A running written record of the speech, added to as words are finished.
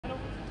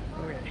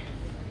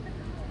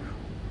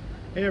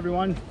Hey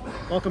everyone,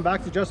 welcome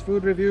back to Just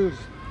Food Reviews.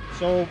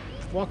 So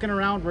walking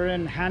around, we're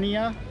in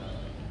Chania,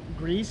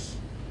 Greece,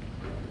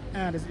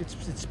 and it's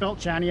spelled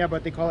Chania,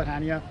 but they call it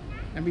Chania,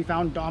 and we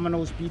found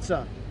Domino's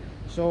pizza.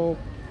 So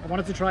I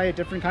wanted to try a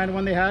different kind of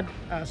one they had.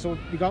 So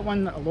we got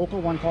one, a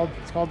local one called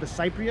the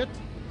Cypriot.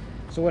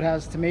 So it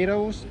has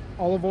tomatoes,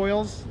 olive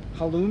oils,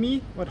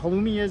 halloumi. What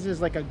halloumi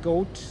is like a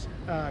goat,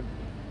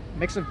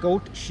 mix of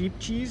goat sheep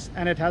cheese,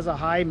 and it has a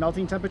high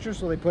melting temperature,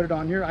 so they put it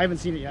on here. I haven't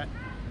seen it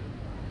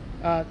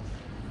yet.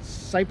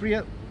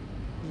 Cypriot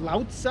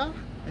Lountza,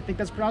 I think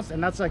that's pronounced,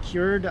 and that's a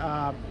cured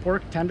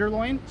pork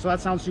tenderloin, so that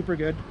sounds super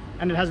good.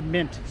 And it has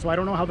mint, so I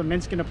don't know how the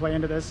mint's gonna play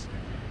into this.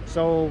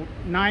 So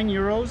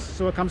 €9,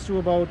 so it comes to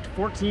about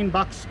 14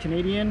 bucks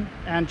Canadian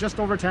and just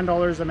over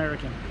 $10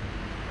 American.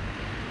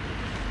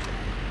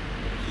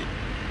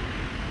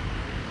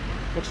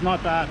 Looks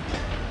not bad.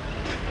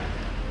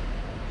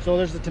 So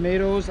there's the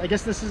tomatoes. I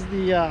guess this is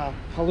the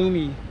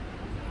halloumi,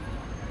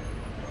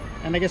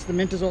 and I guess the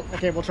mint is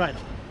okay. We'll try it.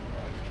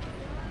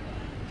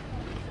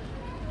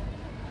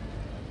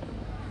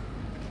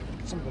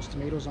 Some of those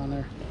tomatoes on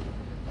there.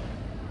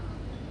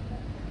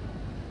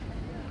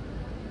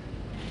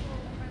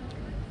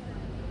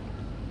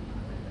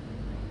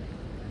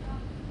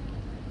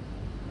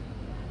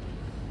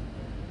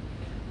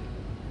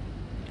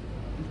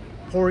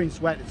 Pouring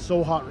sweat. It's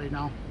so hot right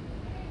now.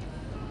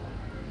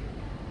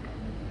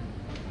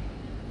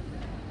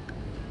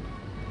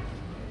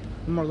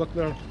 One more look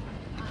there.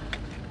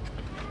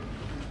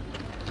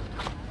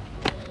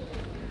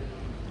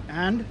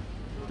 And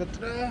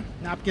the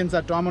napkins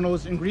at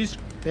Domino's in Greece,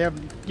 they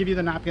give you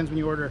the napkins when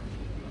you order.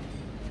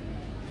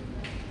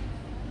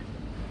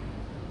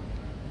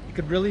 You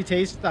could really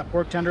taste that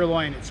pork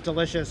tenderloin. It's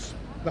delicious.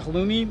 The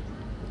halloumi,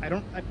 I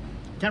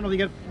can't really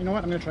get, you know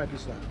what, I'm gonna try a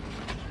piece of that.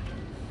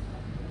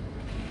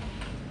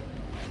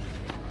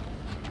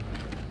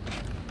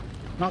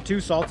 Not too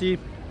salty.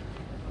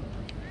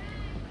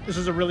 This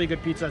is a really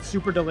good pizza. It's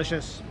super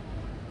delicious.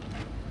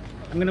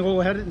 I'm gonna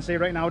go ahead and say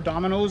right now,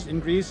 Domino's in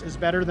Greece is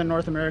better than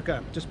North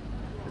America.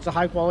 It's a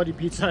high quality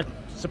pizza,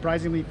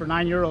 surprisingly, for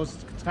 €9.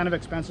 It's kind of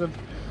expensive.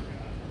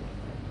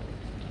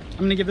 I'm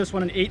gonna give this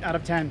one an 8 out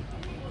of 10.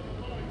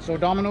 So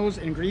Domino's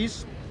in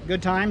Greece,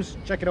 good times.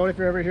 Check it out if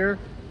you're ever here.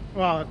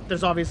 Well,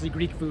 there's obviously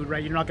Greek food,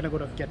 right? You're not gonna go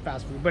to get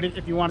fast food, but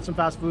if you want some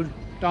fast food,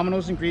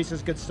 Domino's in Greece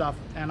is good stuff.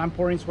 And I'm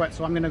pouring sweat,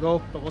 so I'm gonna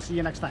go, but we'll see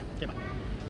you next time. Okay, bye.